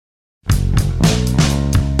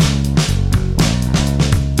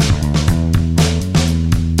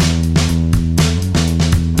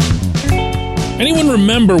Anyone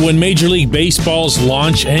remember when Major League Baseball's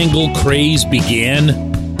launch angle craze began?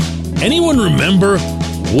 Anyone remember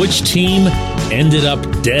which team ended up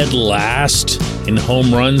dead last in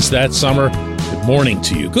home runs that summer? Good morning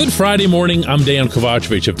to you. Good Friday morning. I'm Dejan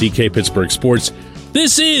Kovacevic of DK Pittsburgh Sports.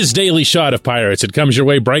 This is Daily Shot of Pirates. It comes your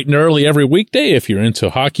way bright and early every weekday if you're into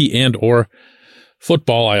hockey and or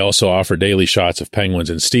football. I also offer daily shots of Penguins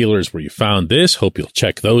and Steelers where you found this. Hope you'll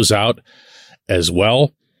check those out as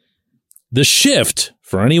well. The shift,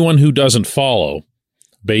 for anyone who doesn't follow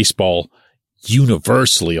baseball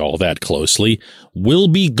universally all that closely, will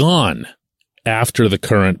be gone after the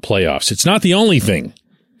current playoffs. It's not the only thing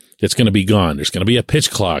that's going to be gone. There's going to be a pitch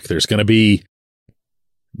clock. There's going to be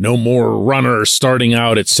no more runners starting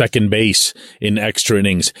out at second base in extra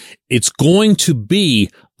innings. It's going to be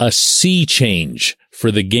a sea change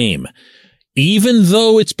for the game. Even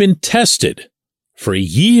though it's been tested for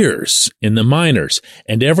years in the minors,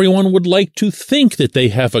 and everyone would like to think that they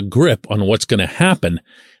have a grip on what's going to happen,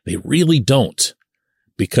 they really don't.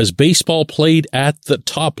 Because baseball played at the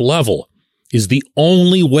top level is the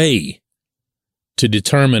only way to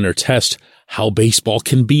determine or test how baseball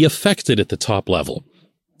can be affected at the top level.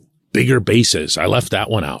 Bigger bases. I left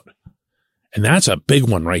that one out. And that's a big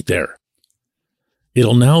one right there.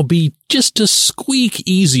 It'll now be just a squeak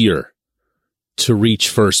easier to reach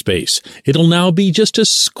first base. It'll now be just a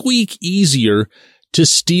squeak easier to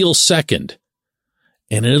steal second.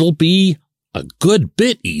 And it'll be a good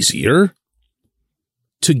bit easier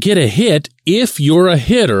to get a hit if you're a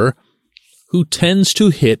hitter who tends to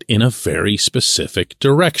hit in a very specific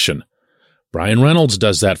direction. Brian Reynolds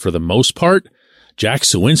does that for the most part. Jack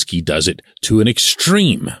Suwinski does it to an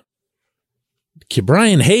extreme.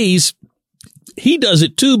 Brian Hayes, he does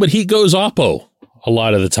it too, but he goes oppo a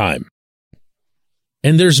lot of the time.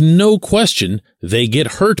 And there's no question they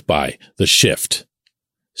get hurt by the shift.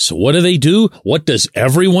 So what do? What does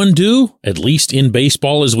everyone do, at least in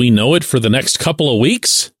baseball as we know it, for the next couple of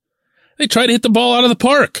weeks? They try to hit the ball out of the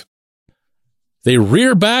park. They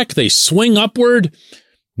rear back, they swing upward.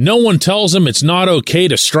 No one tells them it's not okay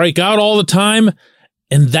to strike out all the time.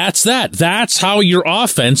 And that's that. That's how your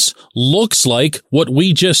offense looks like what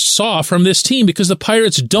we just saw from this team, because the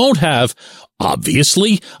Pirates don't have,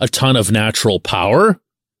 obviously, a ton of natural power.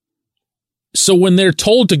 So when they're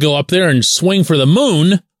told to go up there and swing for the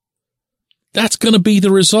moon, that's going to be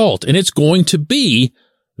the result. And it's going to be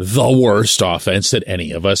the worst offense that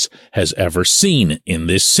any of us has ever seen in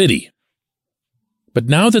this city. But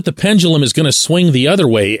now that the pendulum is going to swing the other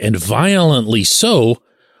way, and violently so,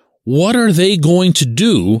 what are they going to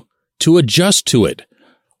do to adjust to it?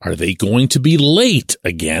 Are they going to be late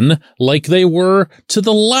again like they were to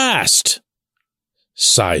the last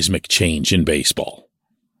seismic change in baseball?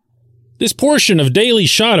 This portion of Daily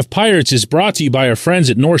Shot of Pirates is brought to you by our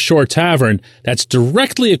friends at North Shore Tavern that's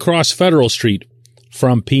directly across Federal Street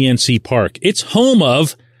from PNC Park. It's home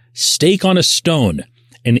of Steak on a Stone,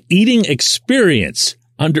 an eating experience,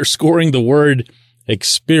 underscoring the word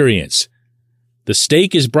experience. The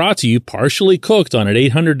steak is brought to you partially cooked on an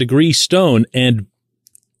 800-degree stone, and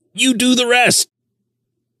you do the rest.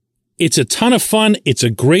 It's a ton of fun, it's a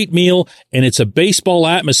great meal, and it's a baseball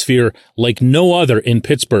atmosphere like no other in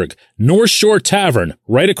Pittsburgh. North Shore Tavern,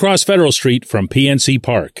 right across Federal Street from PNC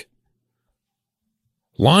Park.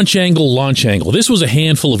 Launch angle. This was a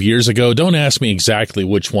handful of years ago. Don't ask me exactly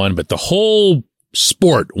which one, but the whole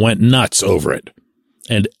sport went nuts over it.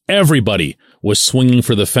 And everybody was swinging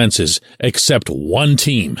for the fences except one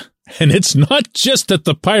team. And it's not just that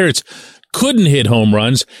the Pirates couldn't hit home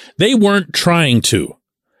runs. They weren't trying to.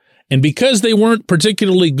 And because they weren't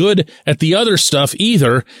particularly good at the other stuff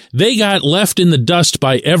either, they got left in the dust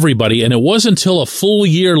by everybody. And it wasn't until a full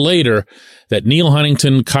year later that Neil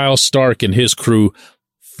Huntington, Kyle Stark, and his crew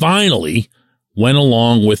finally went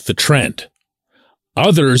along with the trend.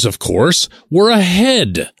 Others, of course, were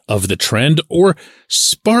ahead of the trend or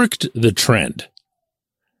sparked the trend.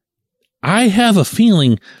 I have a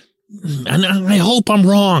feeling, and I hope I'm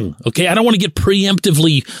wrong, okay? I don't want to get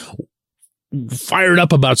preemptively fired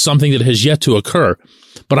up about something that has yet to occur,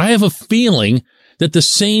 but I have a feeling that the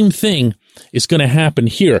same thing is going to happen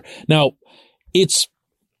here. Now, it's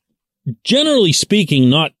generally speaking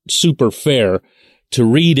not super fair to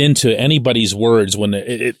read into anybody's words when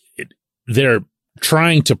they're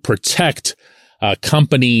trying to protect a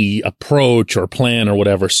company approach or plan or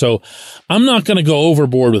whatever. So I'm not going to go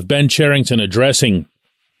overboard with Ben Cherington addressing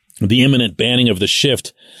the imminent banning of the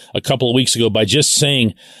shift a couple of weeks ago by just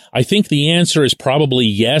saying, I think the answer is probably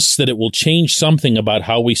yes, that it will change something about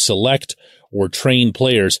how we select or train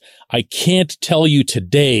players. I can't tell you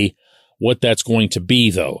today what that's going to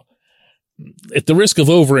be, though. at the risk of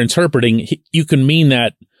overinterpreting, you can mean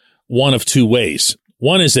that one of two ways.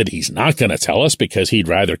 One is that he's not going to tell us because he'd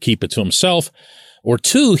rather keep it to himself. Or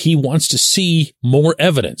two, he wants to see more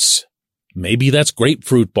evidence. Maybe that's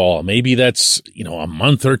grapefruit ball. Maybe that's, a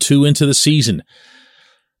month or two into the season.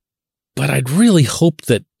 But I'd really hope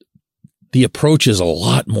that the approach is a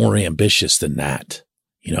lot more ambitious than that.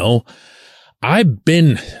 I've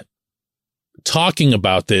been talking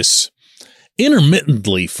about this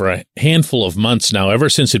intermittently for a handful of months now, ever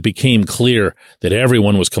since it became clear that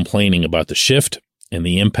everyone was complaining about the shift and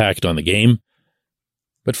the impact on the game.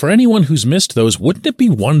 But for anyone who's missed those, wouldn't it be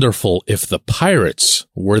wonderful if the Pirates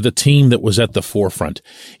were the team that was at the forefront?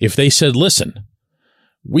 If they said, listen,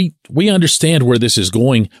 we understand where this is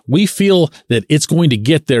going. We feel that it's going to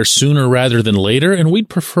get there sooner rather than later, and we'd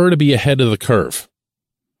prefer to be ahead of the curve.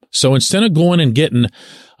 So instead of going and getting,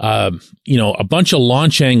 a bunch of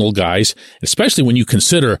launch angle guys, especially when you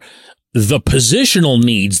consider the positional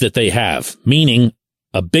needs that they have, meaning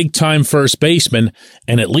a big-time first baseman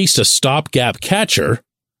and at least a stopgap catcher,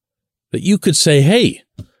 that you could say, hey,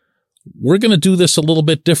 we're going to do this a little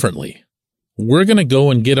bit differently. We're going to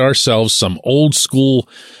go and get ourselves some old school,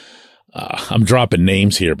 I'm dropping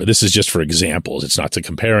names here, but this is just for examples. It's not to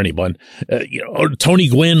compare anyone. Tony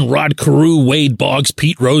Gwynn, Rod Carew, Wade Boggs,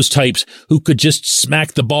 Pete Rose types who could just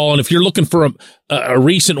smack the ball. And if you're looking for a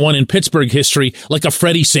recent one in Pittsburgh history, like a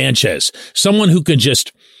Freddie Sanchez, someone who can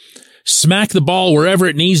just smack the ball wherever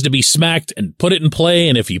it needs to be smacked and put it in play.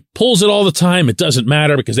 And if he pulls it all the time, it doesn't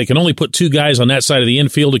matter because they can only put two guys on that side of the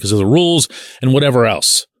infield because of the rules and whatever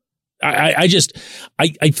else. I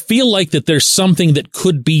feel like that there's something that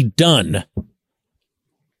could be done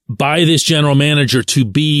by this general manager to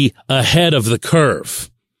be ahead of the curve.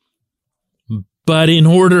 But in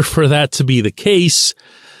order for that to be the case,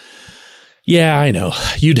 yeah, I know,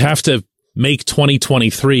 you'd have to make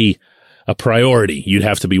 2023 a priority. You'd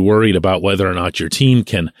have to be worried about whether or not your team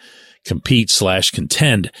can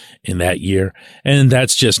compete/contend in that year. And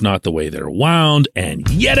that's just not the way they're wound. And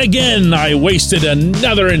yet again, I wasted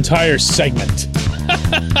another entire segment.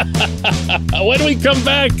 When we come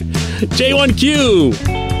back,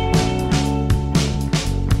 J1Q.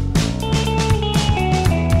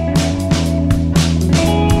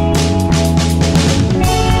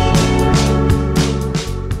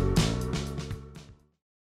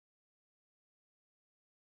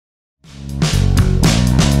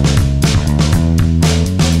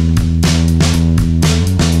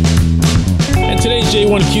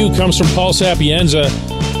 J1Q comes from Paul Sapienza,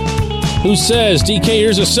 who says, DK,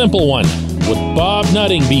 here's a simple one. Would Bob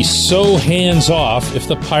Nutting be so hands-off if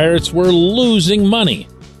the Pirates were losing money?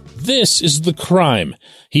 This is the crime.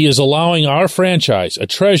 He is allowing our franchise, a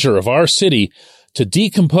treasure of our city, to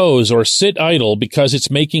decompose or sit idle because it's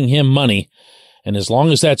making him money. And as long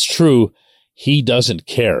as that's true, he doesn't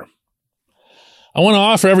care. I want to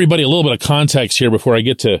offer everybody a little bit of context here before I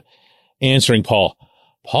get to answering Paul.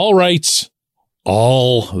 Paul writes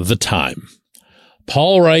all the time.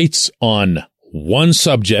 Paul writes on one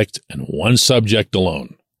subject and one subject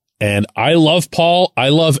alone. And I love Paul. I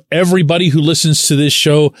love everybody who listens to this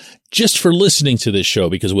show just for listening to this show,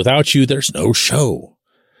 because without you, there's no show.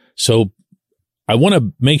 So I want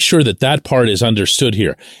to make sure that that part is understood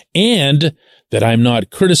here and that I'm not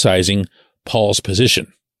criticizing Paul's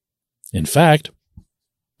position. In fact,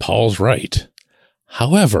 Paul's right.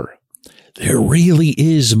 However, there really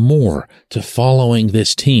is more to following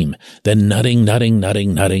this team than nutting.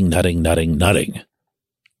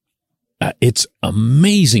 It's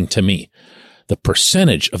amazing to me the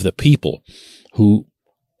percentage of the people who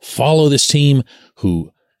follow this team,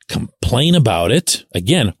 who complain about it,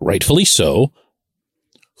 again, rightfully so,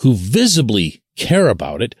 who visibly care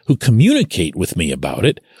about it, who communicate with me about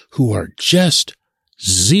it, who are just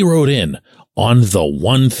zeroed in on the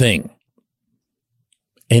one thing.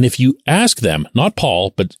 And if you ask them, not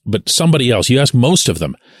Paul, but somebody else, you ask most of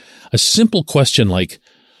them a simple question like,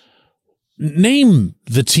 name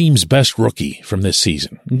the team's best rookie from this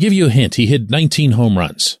season. I'll give you a hint. He hit 19 home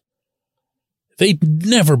runs. They'd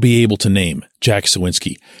never be able to name Jack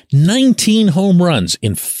Suwinski. 19 home runs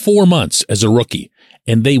in 4 months as a rookie.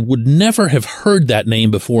 And they would never have heard that name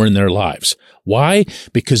before in their lives. Why?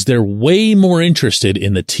 Because they're way more interested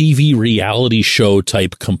in the TV reality show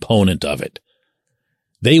type component of it.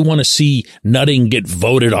 They want to see Nutting get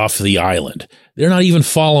voted off the island. They're not even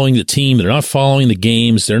following the team. They're not following the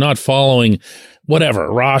games. They're not following whatever,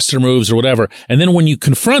 roster moves or whatever. And then when you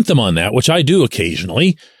confront them on that, which I do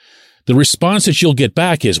occasionally, the response that you'll get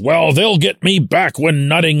back is, well, they'll get me back when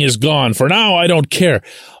Nutting is gone. For now, I don't care.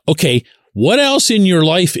 Okay, what else in your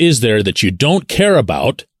life is there that you don't care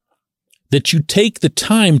about that you take the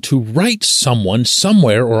time to write someone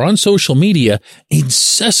somewhere or on social media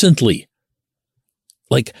incessantly.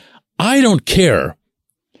 Like, I don't care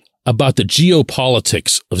about the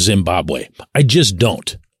geopolitics of Zimbabwe. I just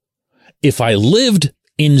don't. If I lived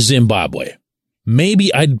in Zimbabwe,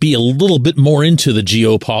 maybe I'd be a little bit more into the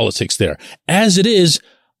geopolitics there. As it is,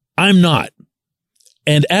 I'm not.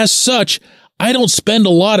 And as such, I don't spend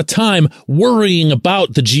a lot of time worrying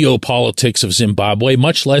about the geopolitics of Zimbabwe,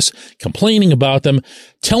 much less complaining about them,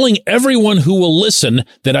 telling everyone who will listen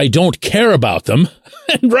that I don't care about them,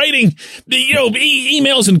 and writing,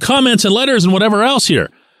 emails and comments and letters and whatever else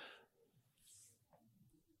here.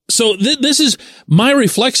 So this is my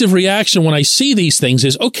reflexive reaction when I see these things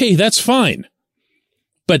is, okay, that's fine.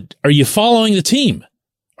 But are you following the team?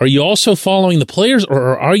 Are you also following the players,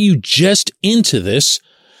 or are you just into this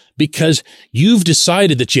because you've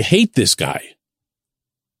decided that you hate this guy?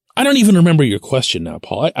 I don't even remember your question now,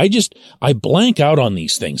 Paul. I blank out on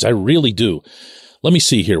these things. I really do. Let me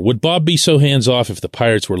see here. Would Bob be so hands-off if the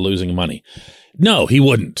Pirates were losing money? No, he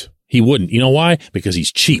wouldn't. He wouldn't. You know why? Because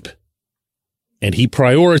he's cheap. And he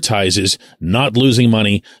prioritizes not losing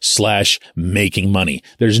money / making money.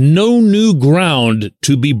 There's no new ground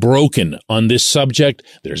to be broken on this subject.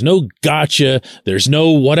 There's no gotcha. There's no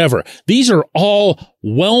whatever. These are all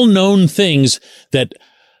well-known things that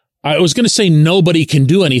I was going to say nobody can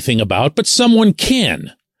do anything about, but someone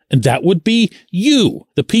can. And that would be you,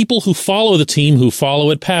 the people who follow the team, who follow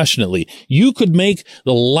it passionately. You could make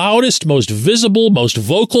the loudest, most visible, most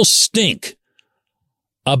vocal stink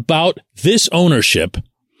about this ownership,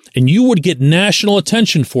 and you would get national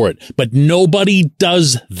attention for it. But nobody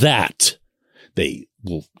does that. They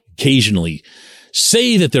will occasionally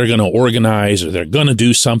say that they're going to organize or they're going to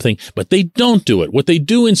do something, but they don't do it. What they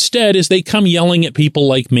do instead is they come yelling at people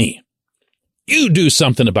like me. You do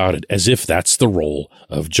something about it, as if that's the role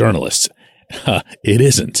of journalists. It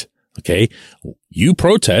isn't. Okay. You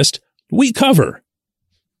protest, we cover.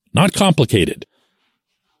 Not complicated.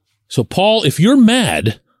 So, Paul, if you're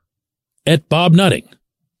mad at Bob Nutting,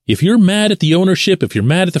 if you're mad at the ownership, if you're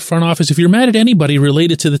mad at the front office, if you're mad at anybody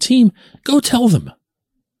related to the team, go tell them.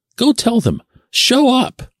 Go tell them. Show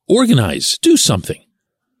up. Organize. Do something.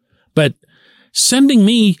 But sending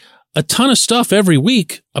me a ton of stuff every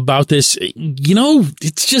week about this,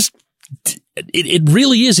 it's just, it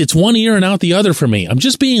really is. It's one ear and out the other for me. I'm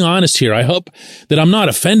just being honest here. I hope that I'm not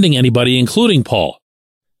offending anybody, including Paul.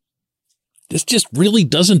 This just really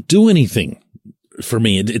doesn't do anything for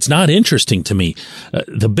me. It's not interesting to me.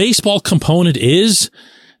 The baseball component is,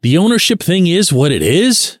 the ownership thing is what it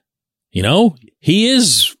is. He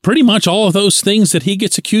is pretty much all of those things that he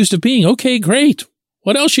gets accused of being. Okay, great.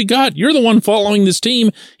 What else you got? You're the one following this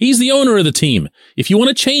team. He's the owner of the team. If you want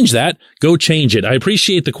to change that, go change it. I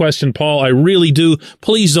appreciate the question, Paul. I really do.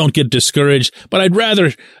 Please don't get discouraged. But I'd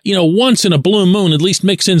rather, once in a blue moon, at least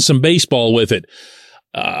mix in some baseball with it.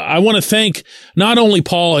 I want to thank not only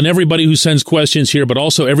Paul and everybody who sends questions here, but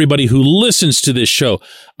also everybody who listens to this show.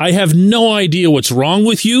 I have no idea what's wrong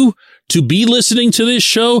with you to be listening to this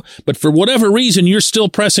show, but for whatever reason, you're still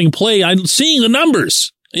pressing play. I'm seeing the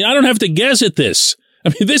numbers. I don't have to guess at this. I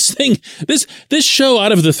mean, this show,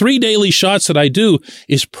 out of the 3 daily shots that I do,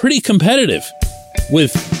 is pretty competitive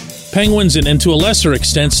with Penguins and to a lesser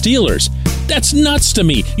extent, Steelers. That's nuts to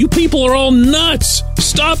me. You people are all nuts.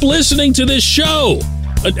 Stop listening to this show.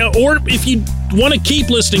 Or if you want to keep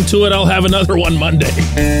listening to it, I'll have another one Monday.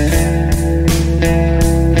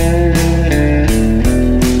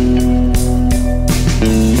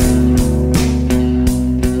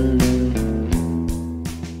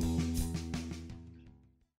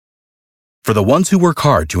 For the ones who work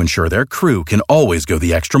hard to ensure their crew can always go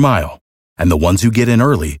the extra mile, and the ones who get in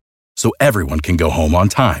early so everyone can go home on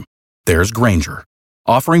time, there's Grainger,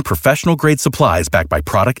 offering professional-grade supplies backed by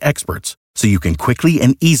product experts so you can quickly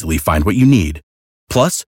and easily find what you need.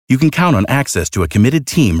 Plus, you can count on access to a committed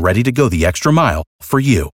team ready to go the extra mile for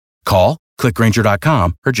you. Call, click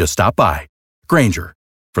Grainger.com, or just stop by. Grainger,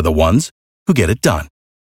 for the ones who get it done.